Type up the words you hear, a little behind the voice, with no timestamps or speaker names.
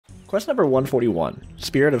Quest number 141,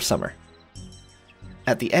 Spirit of Summer.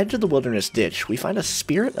 At the edge of the wilderness ditch, we find a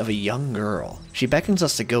spirit of a young girl. She beckons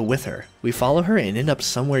us to go with her. We follow her and end up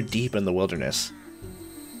somewhere deep in the wilderness.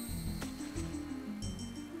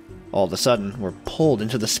 All of a sudden, we're pulled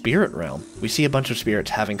into the spirit realm. We see a bunch of spirits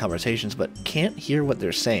having conversations, but can't hear what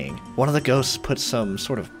they're saying. One of the ghosts puts some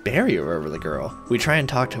sort of barrier over the girl. We try and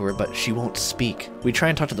talk to her, but she won't speak. We try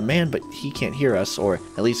and talk to the man, but he can't hear us, or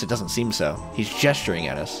at least it doesn't seem so. He's gesturing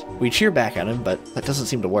at us. We cheer back at him, but that doesn't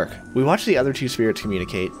seem to work. We watch the other two spirits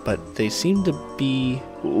communicate, but they seem to be...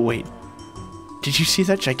 Wait. Did you see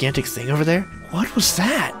that gigantic thing over there? What was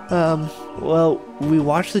that? Well, we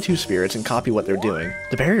watch the two spirits and copy what they're doing.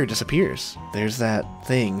 The barrier disappears. There's that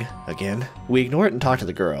thing again. We ignore it and talk to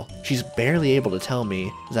the girl. She's barely able to tell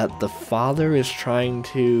me that the father is trying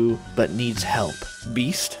to, but needs help.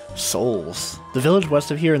 Beast? Souls. The village west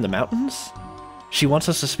of here in the mountains? She wants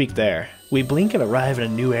us to speak there. We blink and arrive in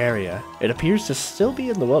a new area. It appears to still be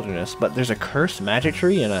in the wilderness, but there's a cursed magic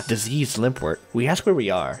tree and a diseased limpwort. We ask where we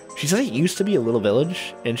are. She says it used to be a little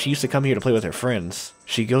village, and she used to come here to play with her friends.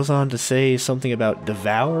 She goes on to say something about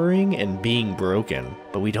devouring and being broken,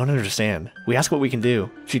 but we don't understand. We ask what we can do.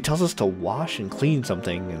 She tells us to wash and clean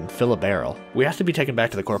something and fill a barrel. We ask to be taken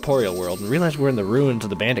back to the corporeal world and realize we're in the ruins of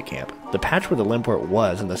the bandit camp. The patch where the limpwort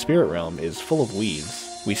was in the spirit realm is full of weeds.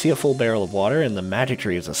 We see a full barrel of water, and the magic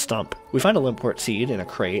tree is a stump. We find a limpwort seed in a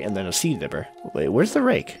crate, and then a seed dipper. Wait, where's the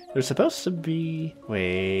rake? There's supposed to be...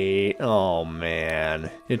 Wait... Oh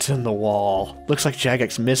man. It's in the wall. Looks like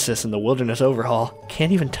Jagex missed this in the wilderness overhaul.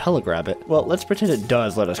 Can't even telegrab it. Well, let's pretend it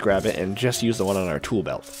does let us grab it, and just use the one on our tool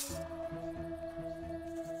belt.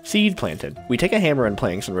 Seed planted. We take a hammer and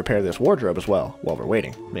planks and repair this wardrobe as well, while we're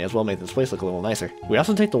waiting. May as well make this place look a little nicer. We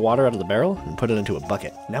also take the water out of the barrel and put it into a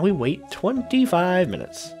bucket. Now we wait 25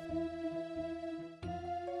 minutes.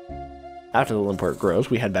 After the limpwort grows,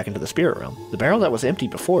 we head back into the spirit realm. The barrel that was empty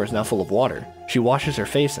before is now full of water. She washes her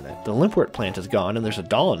face in it. The limpwort plant is gone and there's a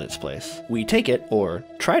doll in its place. We take it, or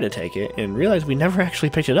try to take it, and realize we never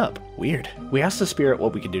actually picked it up. Weird. We ask the spirit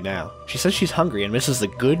what we can do now. She says she's hungry and misses the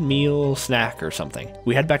good meal snack or something.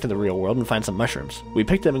 We head back to the real world and find some mushrooms. We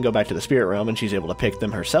pick them and go back to the spirit realm, and she's able to pick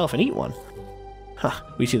them herself and eat one. Huh,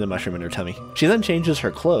 we see the mushroom in her tummy. She then changes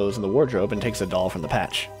her clothes in the wardrobe and takes a doll from the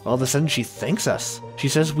patch. All of a sudden, she thanks us. She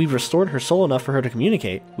says we've restored her soul enough for her to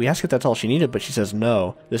communicate. We ask if that's all she needed, but she says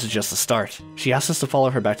no, this is just the start. She asks us to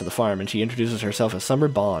follow her back to the farm, and she introduces herself as Summer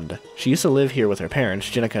Bonde. She used to live here with her parents,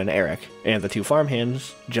 Jenica and Eric, and the two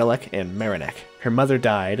farmhands, Jelek and Marinek. Her mother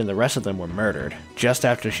died, and the rest of them were murdered, just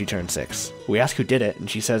after she turned 6. We ask who did it, and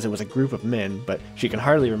she says it was a group of men, but she can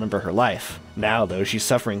hardly remember her life. Now, though, she's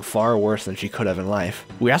suffering far worse than she could have in life.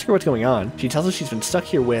 We ask her what's going on. She tells us she's been stuck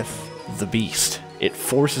here with the beast. It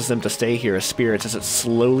forces them to stay here as spirits as it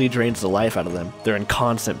slowly drains the life out of them. They're in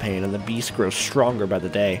constant pain, and the beast grows stronger by the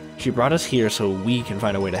day. She brought us here so we can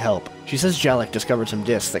find a way to help. She says Jelek discovered some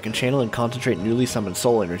discs that can channel and concentrate newly summoned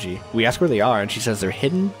soul energy. We ask where they are, and she says they're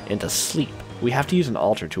hidden and asleep. We have to use an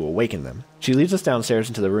altar to awaken them. She leads us downstairs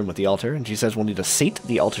into the room with the altar, and she says we'll need to sate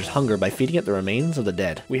the altar's hunger by feeding it the remains of the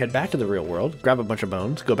dead. We head back to the real world, grab a bunch of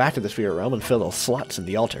bones, go back to the spirit realm, and fill those slots in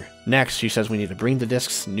the altar. Next, she says we need to bring the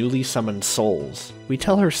disc's newly summoned souls. We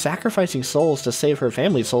tell her sacrificing souls to save her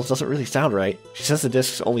family's souls doesn't really sound right. She says the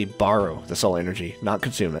discs only borrow the soul energy, not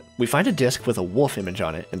consume it. We find a disc with a wolf image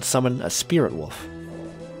on it, and summon a spirit wolf.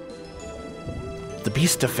 The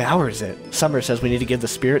beast devours it. Summer says we need to give the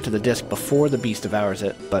spirit to the disc before the beast devours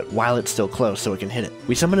it, but while it's still close so it can hit it.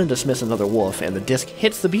 We summon and dismiss another wolf, and the disc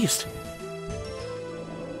hits the beast.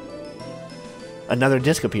 Another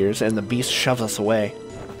disc appears, and the beast shoves us away.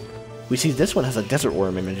 We see this one has a desert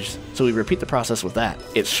worm image, so we repeat the process with that.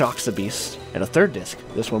 It shocks the beast, and a third disc,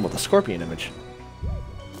 this one with a scorpion image.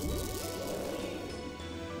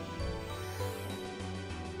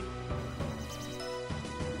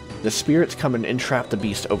 The spirits come and entrap the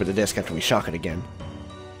beast over the disc after we shock it again.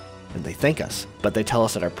 And they thank us, but they tell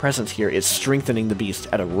us that our presence here is strengthening the beast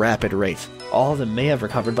at a rapid rate. All of them may have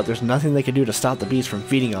recovered, but there's nothing they can do to stop the beast from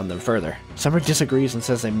feeding on them further. Summer disagrees and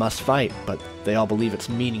says they must fight, but they all believe it's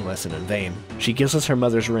meaningless and in vain. She gives us her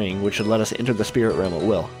mother's ring, which should let us enter the spirit realm at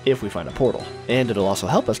will, if we find a portal. And it'll also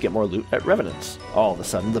help us get more loot at Revenants. All of a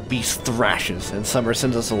sudden, the beast thrashes, and Summer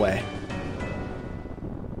sends us away.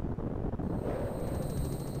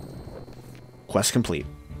 Quest complete.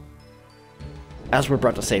 As we're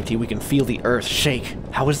brought to safety, we can feel the earth shake.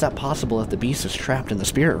 How is that possible if the beast is trapped in the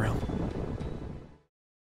spirit realm?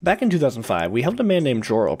 Back in 2005, we helped a man named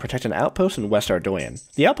Jorel protect an outpost in West Ardoyan.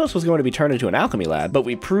 The outpost was going to be turned into an alchemy lab, but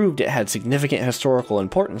we proved it had significant historical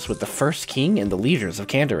importance with the first king and the leaders of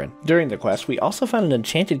Kandarin. During the quest, we also found an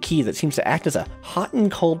enchanted key that seems to act as a hot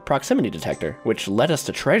and cold proximity detector, which led us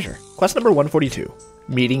to treasure. Quest number 142,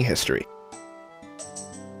 Meeting History.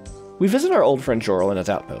 We visit our old friend Jorel in his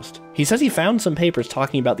outpost. He says he found some papers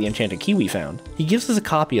talking about the enchanted key we found. He gives us a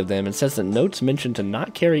copy of them and says the notes mention to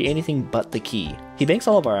not carry anything but the key. He banks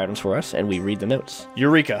all of our items for us, and we read the notes.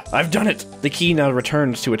 Eureka! I've done it! The key now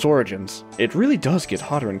returns to its origins. It really does get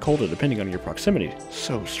hotter and colder depending on your proximity.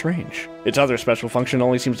 So strange. Its other special function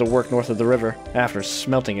only seems to work north of the river. After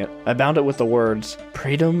smelting it, I bound it with the words,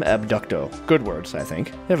 Predum abducto. Good words, I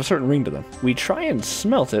think. They have a certain ring to them. We try and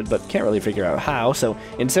smelt it, but can't really figure out how, so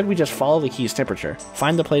instead we just follow the key's temperature,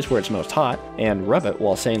 find the place where it's most hot, and rub it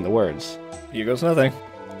while saying the words. Here goes nothing.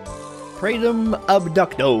 Predum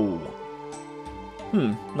abducto.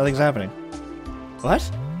 Nothing's happening. What?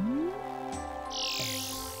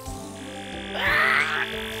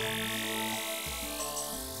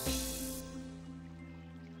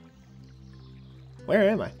 Where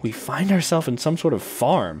am I? We find ourselves in some sort of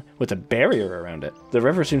farm with a barrier around it. The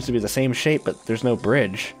river seems to be the same shape, but there's no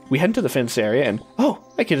bridge. We head into the fenced area and, oh,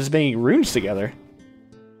 that kid is banging runes together.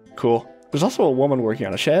 Cool. There's also a woman working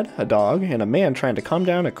on a shed, a dog, and a man trying to calm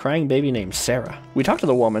down a crying baby named Sarah. We talk to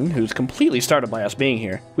the woman, who's completely startled by us being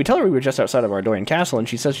here. We tell her we were just outside of Ardoyan Castle, and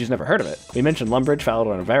she says she's never heard of it. We mention Lumbridge,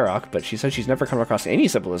 Falador, and Varrock, but she says she's never come across any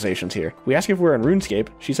civilizations here. We ask if we're in RuneScape.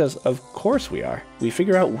 She says, of course we are. We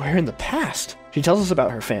figure out we're in the past. She tells us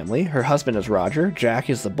about her family. Her husband is Roger, Jack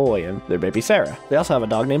is the boy, and their baby Sarah. They also have a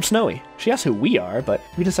dog named Snowy. She asks who we are, but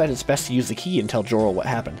we decide it's best to use the key and tell Jorel what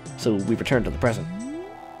happened, so we return to the present.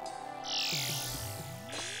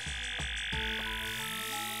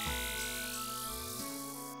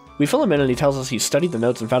 We fill him in and he tells us he's studied the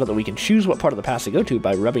notes and found out that we can choose what part of the past to go to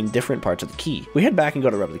by rubbing different parts of the key. We head back and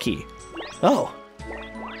go to rub the key. Oh.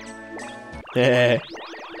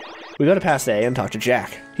 We go to past A and talk to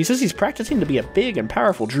Jack. He says he's practicing to be a big and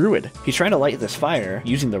powerful druid. He's trying to light this fire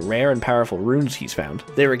using the rare and powerful runes he's found.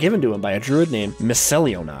 They were given to him by a druid named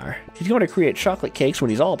Mycelionar. He's going to create chocolate cakes when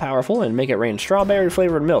he's all powerful and make it rain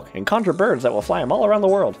strawberry-flavored milk and conjure birds that will fly him all around the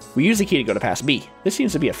world. We use the key to go to past B. This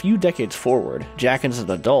seems to be a few decades forward. Jack is an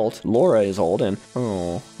adult, Laura is old, and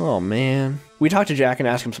oh man. We talk to Jack and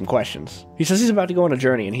ask him some questions. He says he's about to go on a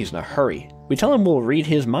journey and he's in a hurry. We tell him we'll read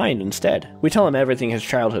his mind instead. We tell him everything his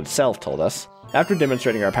childhood self told us. After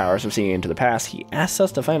demonstrating our powers of seeing into the past, he asks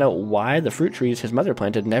us to find out why the fruit trees his mother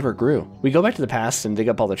planted never grew. We go back to the past and dig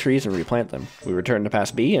up all the trees and replant them. We return to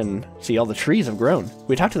past B and see all the trees have grown.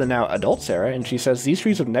 We talk to the now adult Sarah and she says these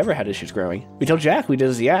trees have never had issues growing. We tell Jack we did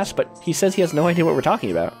as he asked, but he says he has no idea what we're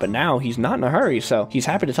talking about. But now he's not in a hurry, so he's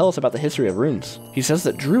happy to tell us about the history of runes. He says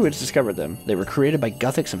that druids discovered them. They were created by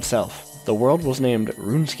Guthix himself. The world was named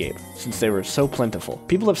RuneScape since they were so plentiful.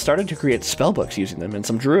 People have started to create spellbooks using them, and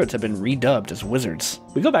some druids have been redubbed as wizards.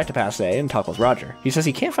 We go back to past A and talk with Roger. He says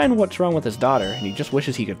he can't find what's wrong with his daughter, and he just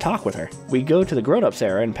wishes he could talk with her. We go to the grown-up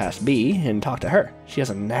Sarah in past B and talk to her. She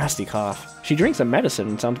has a nasty cough. She drinks a medicine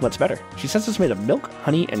and sounds much better. She says it's made of milk,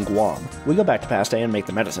 honey, and guam. We go back to past A and make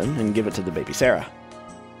the medicine and give it to the baby Sarah.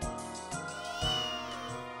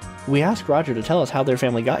 We ask Roger to tell us how their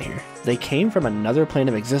family got here. They came from another plane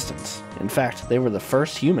of existence. In fact, they were the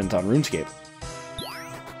first humans on RuneScape.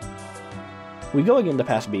 We go again to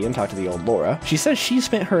past B and talk to the old Laura. She says she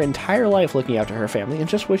spent her entire life looking after her family and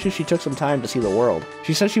just wishes she took some time to see the world.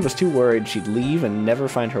 She says she was too worried she'd leave and never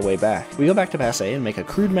find her way back. We go back to past A and make a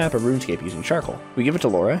crude map of RuneScape using charcoal. We give it to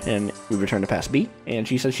Laura and we return to past B, and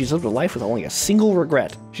she says she's lived a life with only a single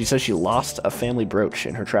regret. She says she lost a family brooch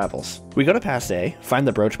in her travels. We go to past A, find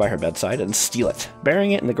the brooch by her bedside, and steal it,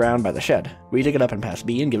 burying it in the ground by the shed. We dig it up in past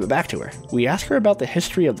B and give it back to her. We ask her about the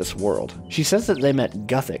history of this world. She says that they met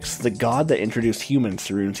Guthix, the god that introduced humans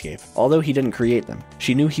to RuneScape. Although he didn't create them,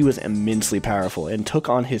 she knew he was immensely powerful and took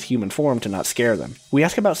on his human form to not scare them. We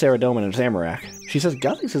ask about Saradomin and Zamorak. She says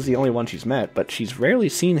Guthix is the only one she's met, but she's rarely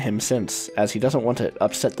seen him since, as he doesn't want to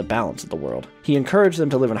upset the balance of the world. He encouraged them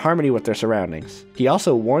to live in harmony with their surroundings. He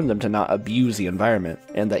also warned them to not abuse the environment,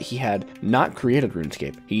 and that he had not created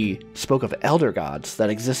RuneScape. He spoke of elder gods that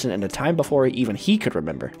existed in a time before even he could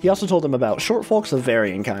remember. He also told them about short folks of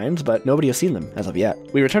varying kinds, but nobody has seen them as of yet.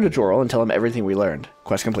 We return to Jorel and tell him everything we learned.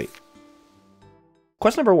 Quest complete.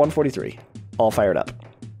 Quest number 143. All fired up.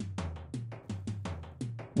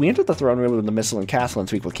 We enter the throne room of the Mistland Castle and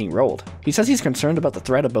speak with King Rold. He says he's concerned about the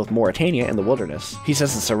threat of both Mauritania and the wilderness. He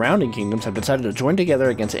says the surrounding kingdoms have decided to join together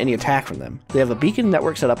against any attack from them. They have a beacon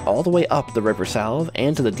network set up all the way up the River Salve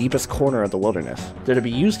and to the deepest corner of the wilderness. They're to be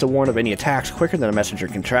used to warn of any attacks quicker than a messenger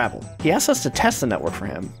can travel. He asks us to test the network for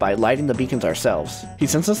him by lighting the beacons ourselves. He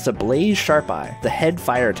sends us to Blaze Sharpeye, the head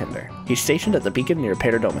fire tender. He's stationed at the beacon near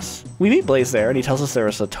Paterdomus. We meet Blaze there and he tells us there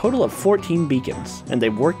is a total of 14 beacons, and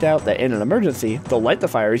they've worked out that in an emergency, they'll light the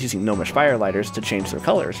fires using gnomish firelighters to change their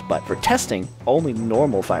colors, but for testing, only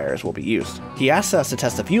normal fires will be used. He asks us to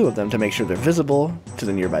test a few of them to make sure they're visible to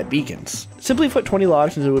the nearby beacons. Simply put 20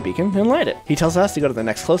 logs into a beacon and light it. He tells us to go to the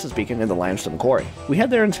next closest beacon in the limestone quarry. We head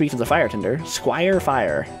there and speak to the fire tender, Squire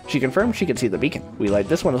Fire. She confirms she can see the beacon. We light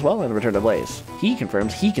this one as well and return to Blaze. He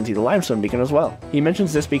confirms he can see the limestone beacon as well. He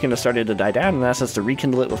mentions this beacon has started to die down and asks us to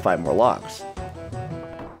rekindle it with 5 more logs.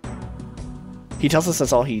 He tells us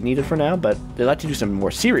that's all he needed for now, but they'd like to do some more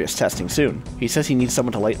serious testing soon. He says he needs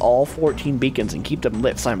someone to light all 14 beacons and keep them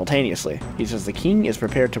lit simultaneously. He says the king is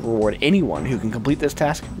prepared to reward anyone who can complete this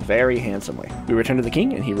task very handsomely. We return to the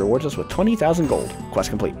king and he rewards us with 20,000 gold. Quest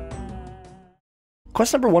complete.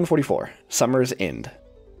 Quest number 144, Summer's End.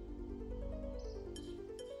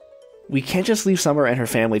 We can't just leave Summer and her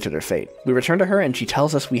family to their fate. We return to her and she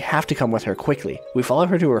tells us we have to come with her quickly. We follow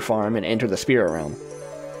her to her farm and enter the spirit realm.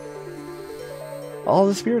 All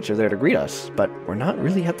the spirits are there to greet us, but we're not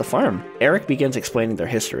really at the farm. Eric begins explaining their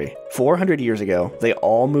history. 400 years ago, they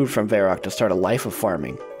all moved from Varrock to start a life of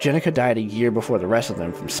farming. Jenica died a year before the rest of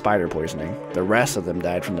them from spider poisoning. The rest of them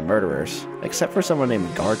died from the murderers, except for someone named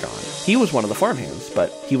Gargon. He was one of the farmhands,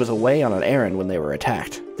 but he was away on an errand when they were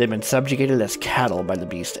attacked. They've been subjugated as cattle by the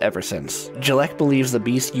beast ever since. Jalek believes the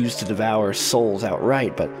beast used to devour souls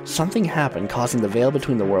outright, but something happened causing the veil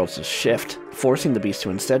between the worlds to shift, forcing the beast to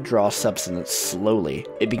instead draw substance slowly.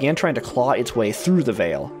 It began trying to claw its way through the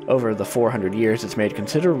veil. Over the 400 years, it's made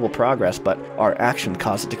considerable progress, but our action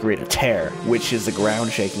caused it to create a tear, which is the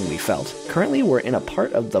ground shaking we felt. Currently, we're in a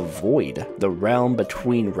part of the void, the realm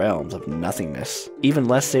between realms of nothingness. Even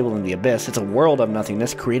less stable than the abyss, it's a world of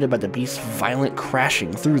nothingness created by the beast's violent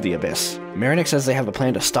crashing through the abyss. Marinick says they have a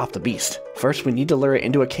plan to stop the beast. First, we need to lure it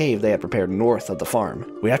into a cave they had prepared north of the farm.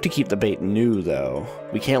 We have to keep the bait new, though.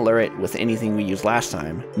 We can't lure it with anything we used last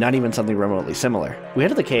time, not even something remotely similar. We head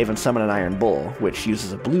to the cave and summon an iron bull, which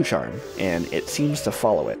uses a blue charm, and it seems to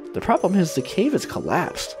follow it. The problem is the cave is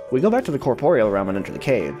collapsed. We go back to the corporeal realm and enter the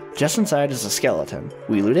cave. Just inside is a skeleton.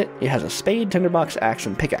 We loot it. It has a spade, tinderbox, axe,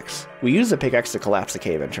 and pickaxe. We use the pickaxe to collapse the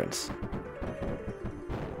cave entrance.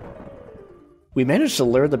 We managed to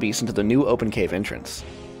lure the beast into the new open cave entrance.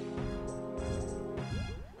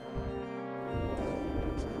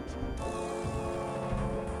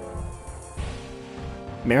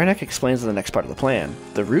 Marinick explains the next part of the plan.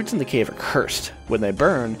 The roots in the cave are cursed. When they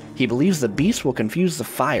burn, he believes the beast will confuse the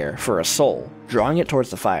fire for a soul, drawing it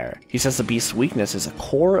towards the fire. He says the beast's weakness is a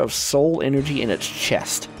core of soul energy in its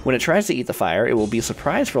chest. When it tries to eat the fire, it will be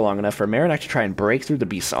surprised for long enough for Marinick to try and break through the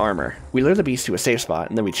beast's armor. We lure the beast to a safe spot,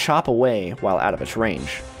 and then we chop away while out of its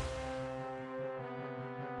range.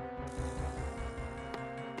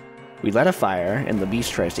 We light a fire, and the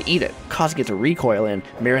beast tries to eat it, causing it to recoil, and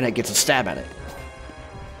Marinick gets a stab at it.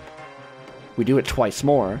 We do it twice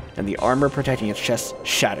more, and the armor protecting its chest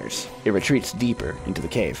shatters. It retreats deeper into the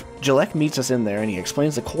cave. Jalek meets us in there, and he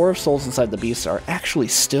explains the core of souls inside the beast are actually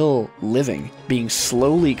still living, being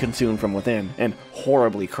slowly consumed from within, and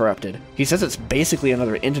horribly corrupted. He says it's basically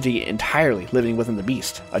another entity entirely living within the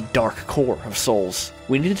beast, a dark core of souls.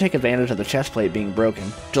 We need to take advantage of the chest plate being broken.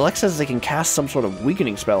 Jalek says they can cast some sort of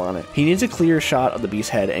weakening spell on it. He needs a clear shot of the beast's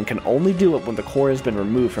head and can only do it when the core has been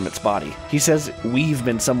removed from its body. He says we've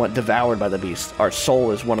been somewhat devoured by the beast. Our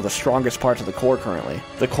soul is one of the strongest parts of the core currently.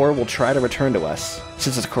 The core will try to return to us.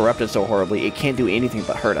 Since it's corrupted so horribly, it can't do anything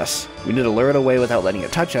but hurt us. We need to lure it away without letting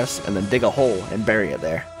it touch us, and then dig a hole and bury it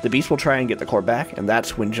there. The beast will try and get the core back, and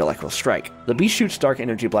that's when Jalek will strike. The beast shoots dark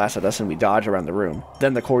energy blasts at us, and we dodge around the room.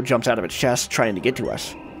 Then the core jumps out of its chest, trying to get to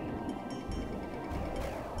us.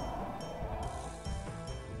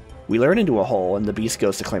 We lure it into a hole, and the beast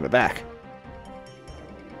goes to claim it back.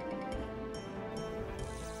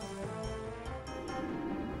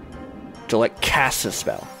 Jalek casts a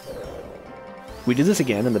spell. We do this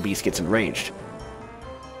again, and the beast gets enraged,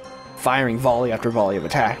 firing volley after volley of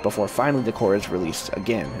attack before finally the core is released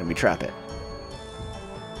again, and we trap it.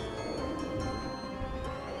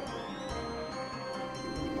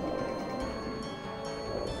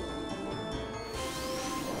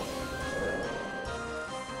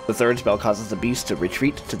 The third spell causes the beast to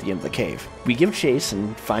retreat to the end of the cave. We give chase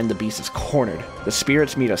and find the beast is cornered. The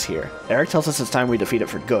spirits meet us here. Eric tells us it's time we defeat it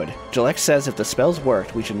for good. Jalek says if the spells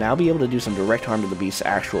worked, we should now be able to do some direct harm to the beast's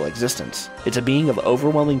actual existence. It's a being of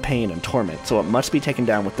overwhelming pain and torment, so it must be taken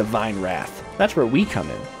down with divine wrath. That's where we come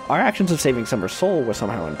in. Our actions of saving Summer's soul were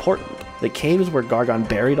somehow important. The cave is where Gargon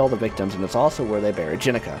buried all the victims, and it's also where they buried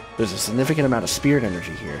Jenica. There's a significant amount of spirit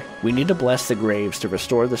energy here. We need to bless the graves to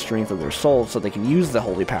restore the strength of their souls so they can use the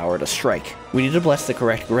holy power to strike. We need to bless the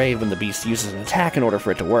correct grave when the beast uses an attack in order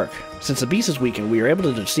for it to work. Since the beast is weakened, we are able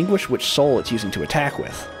to distinguish which soul it's using to attack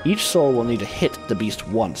with. Each soul will need to hit the beast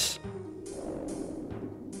once.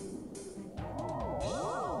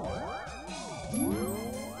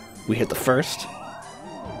 We hit the first,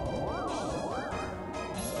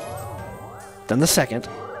 then the second,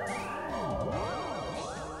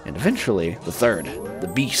 and eventually the third. The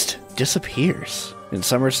beast disappears, and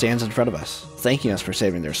Summer stands in front of us, thanking us for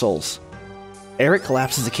saving their souls. Eric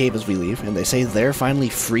collapses the cave as we leave, and they say they're finally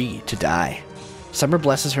free to die. Summer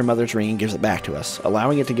blesses her mother's ring and gives it back to us,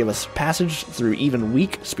 allowing it to give us passage through even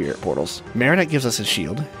weak spirit portals. Marinette gives us his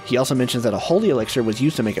shield. He also mentions that a holy elixir was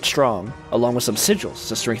used to make it strong, along with some sigils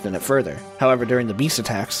to strengthen it further. However, during the beast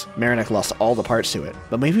attacks, Marinette lost all the parts to it,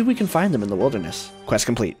 but maybe we can find them in the wilderness. Quest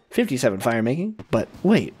complete. 57 fire making? But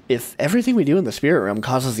wait, if everything we do in the spirit realm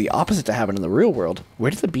causes the opposite to happen in the real world,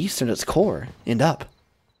 where did the beast and its core end up?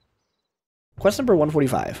 Quest number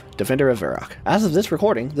 145, Defender of Varrock. As of this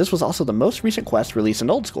recording, this was also the most recent quest released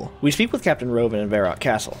in Old School. We speak with Captain Roven in Varrock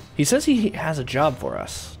Castle. He says he has a job for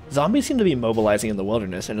us. Zombies seem to be mobilizing in the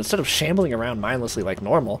wilderness, and instead of shambling around mindlessly like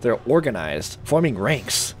normal, they're organized, forming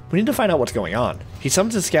ranks. We need to find out what's going on. He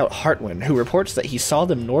summons his scout Hartwin, who reports that he saw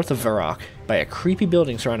them north of Varrock by a creepy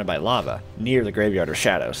building surrounded by lava, near the Graveyard of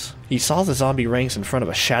Shadows. He saw the zombie ranks in front of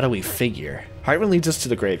a shadowy figure. Hartwin leads us to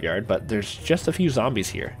the graveyard, but there's just a few zombies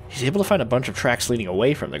here. He's able to find a bunch of tracks leading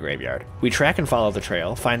away from the graveyard. We track and follow the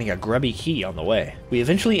trail, finding a grubby key on the way. We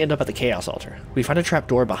eventually end up at the Chaos Altar. We find a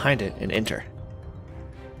trapdoor behind it and enter.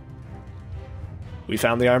 We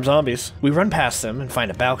found the armed zombies. We run past them and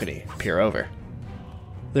find a balcony, peer over.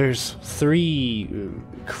 There's three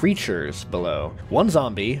creatures below. One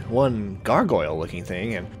zombie, one gargoyle-looking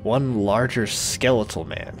thing, and one larger skeletal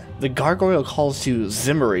man. The gargoyle calls to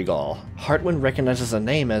Zimmerigol. Hartwin recognizes the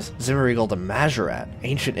name as Zimmerigol the Majorat,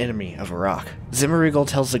 ancient enemy of Varrock. Zimmerigol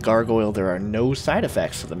tells the gargoyle there are no side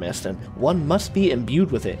effects to the mist, and one must be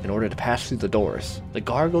imbued with it in order to pass through the doors. The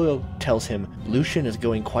gargoyle tells him Lucian is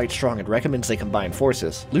going quite strong and recommends they combine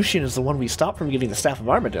forces. Lucian is the one we stopped from getting the Staff of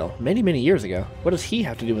Armadale many years ago. What does he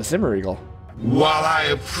have to do with Zimmerigol? While I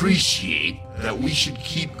appreciate that we should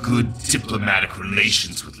keep good diplomatic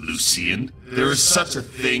relations with Lucian, there is such a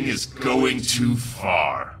thing as going too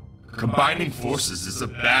far. Combining forces is a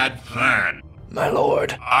bad plan. My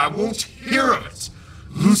lord. I won't hear of it.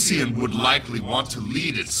 Lucian would likely want to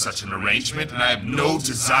lead in such an arrangement, and I have no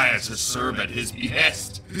desire to serve at his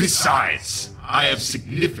behest. Besides, I have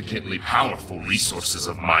significantly powerful resources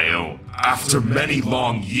of my own. After many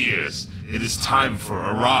long years, it is time for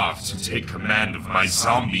Arav to take command of my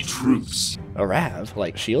zombie troops. Arav?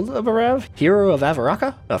 Like Shield of Arav? Hero of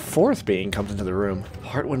Avaraka? A fourth being comes into the room.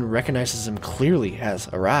 Hartwin recognizes him clearly as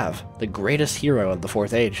Arav, the greatest hero of the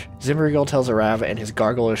Fourth Age. Zimmerigol tells Arav and his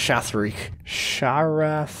gargoyle Sharath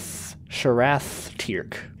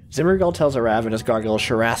Tirk. Zimmerigol tells Arav and his gargoyle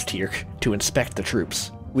Sharath Tirk to inspect the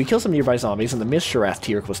troops. We kill some nearby zombies and the mist Sharath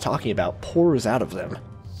Tirk was talking about pours out of them.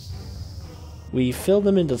 We fill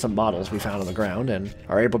them into some bottles we found on the ground and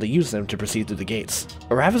are able to use them to proceed through the gates.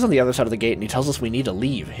 Arav is on the other side of the gate and he tells us we need to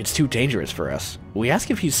leave. It's too dangerous for us. We ask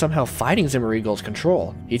if he's somehow fighting Zimmerigol's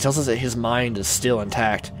control. He tells us that his mind is still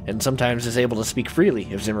intact and sometimes is able to speak freely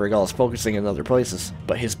if Zimmerigol is focusing in other places,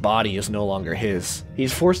 but his body is no longer his.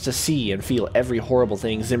 He's forced to see and feel every horrible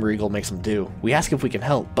thing Zimmerigol makes him do. We ask if we can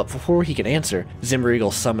help, but before he can answer,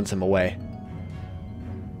 Zimmerigol summons him away.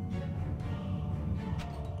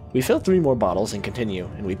 We fill 3 more bottles and continue,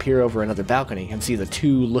 and we peer over another balcony and see the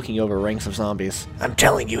 2 looking over ranks of zombies. I'm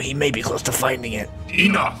telling you, he may be close to finding it.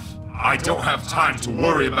 Enough! I don't have time to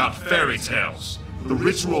worry about fairy tales. The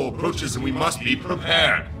ritual approaches and we must be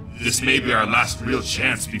prepared. This may be our last real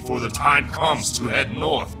chance before the time comes to head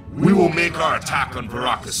north. We will make our attack on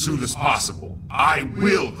Varrock as soon as possible. I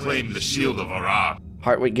will claim the Shield of Arad.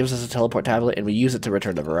 Hartwin gives us a teleport tablet and we use it to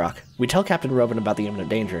return to Varrock. We tell Captain Roven about the imminent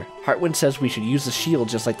danger. Hartwin says we should use the shield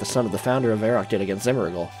just like the son of the founder of Varrock did against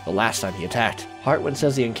Zimmerigol, the last time he attacked. Hartwin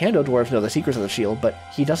says the Encando dwarves know the secrets of the shield, but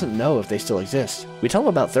he doesn't know if they still exist. We tell him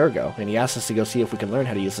about Thurgo, and he asks us to go see if we can learn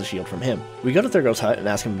how to use the shield from him. We go to Thurgo's hut and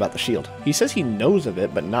ask him about the shield. He says he knows of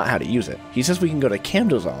it, but not how to use it. He says we can go to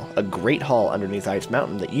Camdozal, a great hall underneath Ice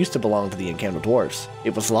Mountain that used to belong to the Encando dwarves.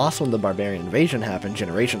 It was lost when the barbarian invasion happened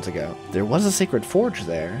generations ago. There was a sacred forge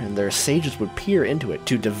there, and their sages would peer into it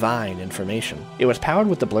to divine information. It was powered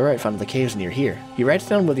with the blurite found in the caves near here. He writes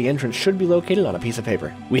down where the entrance should be located on a piece of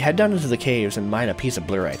paper. We head down into the caves and mine a piece of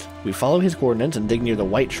blurite. We follow his coordinates and dig near the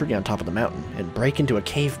white tree on top of the mountain, and break into a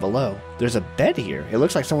cave below. There's a bed here. It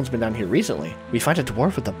looks like someone's been down here recently. We find a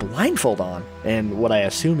dwarf with a blindfold on, and what I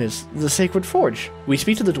assume is the sacred forge. We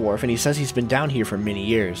speak to the dwarf, and he says he's been down here for many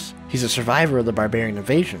years. He's a survivor of the barbarian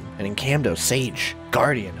invasion, and Encando sage,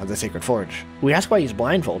 guardian of the sacred forge. We ask why he's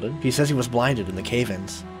blindfolded. He says he was blinded in the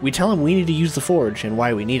cave-ins. We tell him we need to use the forge and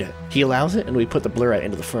why we need it. He allows it, and we put the blurite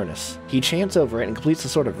into the furnace. He chants over it and completes a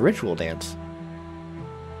sort of ritual dance.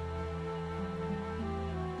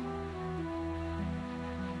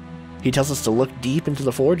 He tells us to look deep into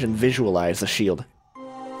the forge and visualize the shield.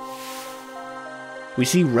 We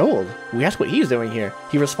see Roald. We ask what he's doing here.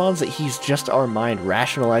 He responds that he's just our mind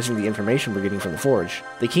rationalizing the information we're getting from the forge.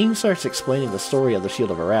 The king starts explaining the story of the Shield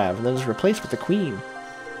of Arav and then is replaced with the queen.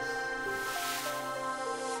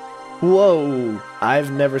 Whoa! I've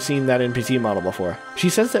never seen that NPC model before. She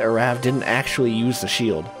says that Arav didn't actually use the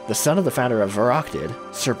shield. The son of the founder of Varrock did.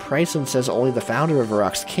 Sir Pryson says only the founder of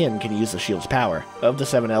Varrock's kin can use the shield's power. Of the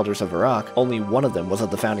 7 elders of Varrock, only one of them was of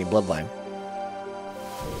the founding bloodline.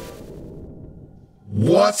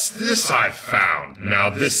 What's this I've found? Now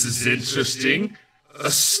this is interesting. A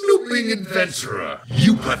snooping adventurer.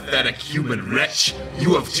 You pathetic human wretch.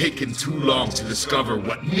 You have taken too long to discover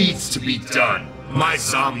what needs to be done. My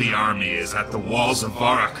zombie army is at the walls of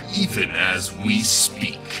Varrock even as we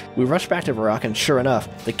speak. We rush back to Varrock and sure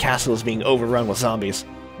enough, the castle is being overrun with zombies.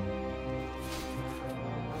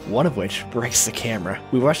 One of which breaks the camera.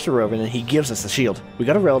 We rush to Rovan and he gives us the shield. We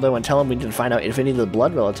go to Reldo and tell him we need to find out if any of the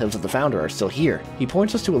blood relatives of the founder are still here. He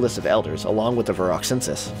points us to a list of elders, along with the Varrock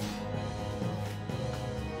census.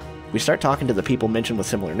 We start talking to the people mentioned with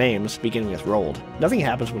similar names, beginning with Roald. Nothing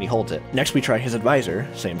happens when he holds it. Next we try his advisor,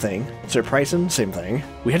 same thing. Sir Pryson, same thing.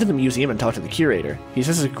 We head to the museum and talk to the curator. He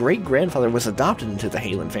says his great-grandfather was adopted into the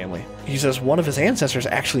Halen family. He says one of his ancestors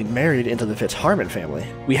actually married into the Fitzharmon family.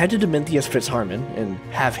 We head to Dementius Fitzharmon and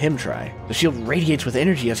have him try. The shield radiates with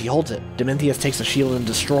energy as he holds it. Dementius takes the shield and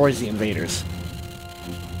destroys the invaders.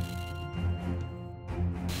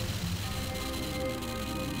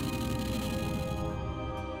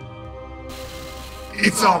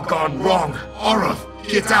 It's all gone wrong. Arav,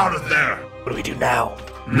 get out of there. What do we do now?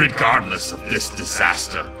 Regardless of this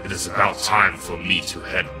disaster, it is about time for me to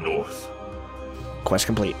head north. Quest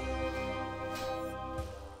complete.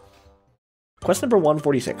 Quest number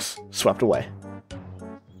 146, Swept Away.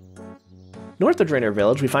 North of Draenor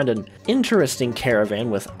Village, we find an interesting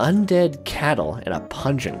caravan with undead cattle and a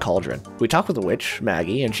pungent cauldron. We talk with the witch,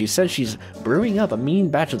 Maggie, and she says she's brewing up a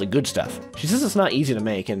mean batch of the good stuff. She says it's not easy to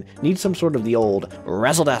make and needs some sort of the old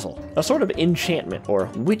razzle-dazzle, a sort of enchantment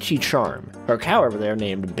or witchy charm. Her cow over there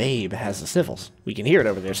named Babe has the sniffles. We can hear it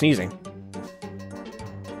over there sneezing.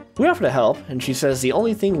 We offer to help, and she says the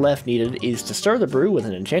only thing left needed is to stir the brew with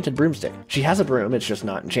an enchanted broomstick. She has a broom, it's just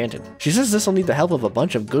not enchanted. She says this will need the help of a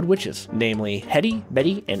bunch of good witches, namely Hetty,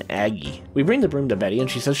 Betty, and Aggie. We bring the broom to Betty,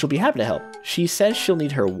 and she says she'll be happy to help. She says she'll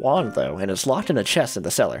need her wand, though, and it's locked in a chest in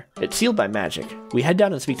the cellar. It's sealed by magic. We head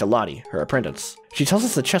down and speak to Lottie, her apprentice. She tells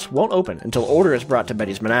us the chest won't open until order is brought to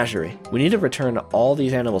Betty's menagerie. We need to return all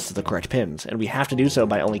these animals to the correct pins, and we have to do so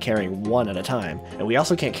by only carrying one at a time. And we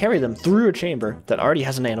also can't carry them through a chamber that already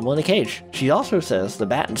has an animal in a cage. She also says the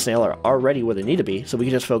bat and snail are already where they need to be, so we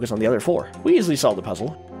can just focus on the other 4. We easily solve the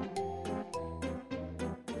puzzle.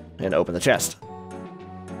 And open the chest.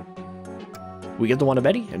 We give the wand to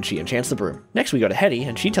Betty, and she enchants the broom. Next we go to Hetty,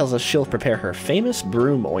 and she tells us she'll prepare her famous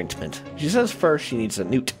broom ointment. She says first she needs a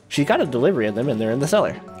newt. She's got a delivery of them, and they're in the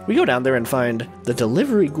cellar. We go down there and find the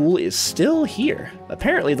delivery ghoul is still here.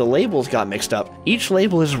 Apparently the labels got mixed up. Each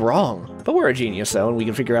label is wrong. But we're a genius though, and we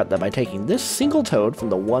can figure out that by taking this single toad from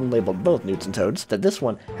the one labeled both newts and toads, that this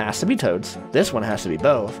one has to be toads, this one has to be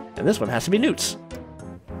both, and this one has to be newts.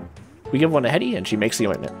 We give one to Hetty, and she makes the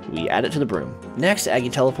ointment. We add it to the broom. Next, Aggie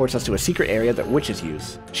teleports us to a secret area that witches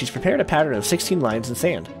use. She's prepared a pattern of 16 lines in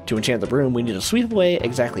sand. To enchant the broom, we need to sweep away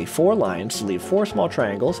exactly 4 lines to leave 4 small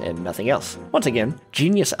triangles and nothing else. Once again,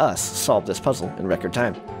 Genius Us solved this puzzle in record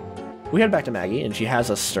time. We head back to Maggie, and she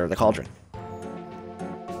has us stir the cauldron.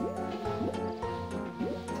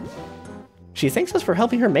 She thanks us for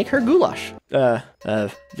helping her make her goulash.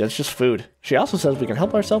 That's just food. She also says we can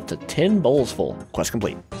help ourselves to 10 bowls full. Quest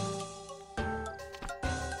complete.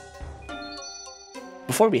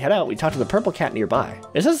 Before we head out, we talked to the purple cat nearby.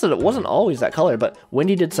 It says that it wasn't always that color, but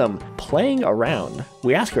Wendy did some playing around.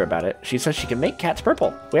 We ask her about it. She says she can make cats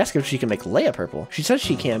purple. We ask her if she can make Leia purple. She says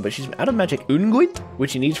she can, but she's out of magic unguent,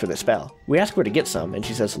 which she needs for this spell. We ask her to get some, and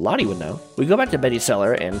she says Lottie would know. We go back to Betty's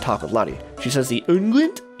cellar and talk with Lottie. She says the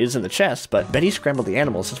unguent is in the chest, but Betty scrambled the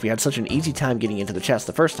animals since we had such an easy time getting into the chest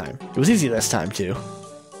the first time. It was easy this time, too.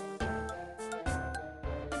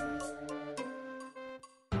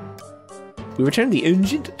 We return the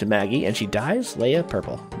unguent to Maggie, and she dyes Leia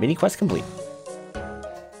purple. Mini quest complete.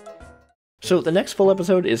 So the next full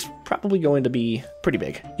episode is probably going to be pretty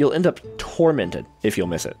big. You'll end up tormented if you'll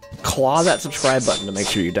miss it. Claw that subscribe button to make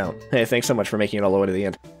sure you don't. Hey, thanks so much for making it all the way to the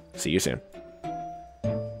end. See you soon.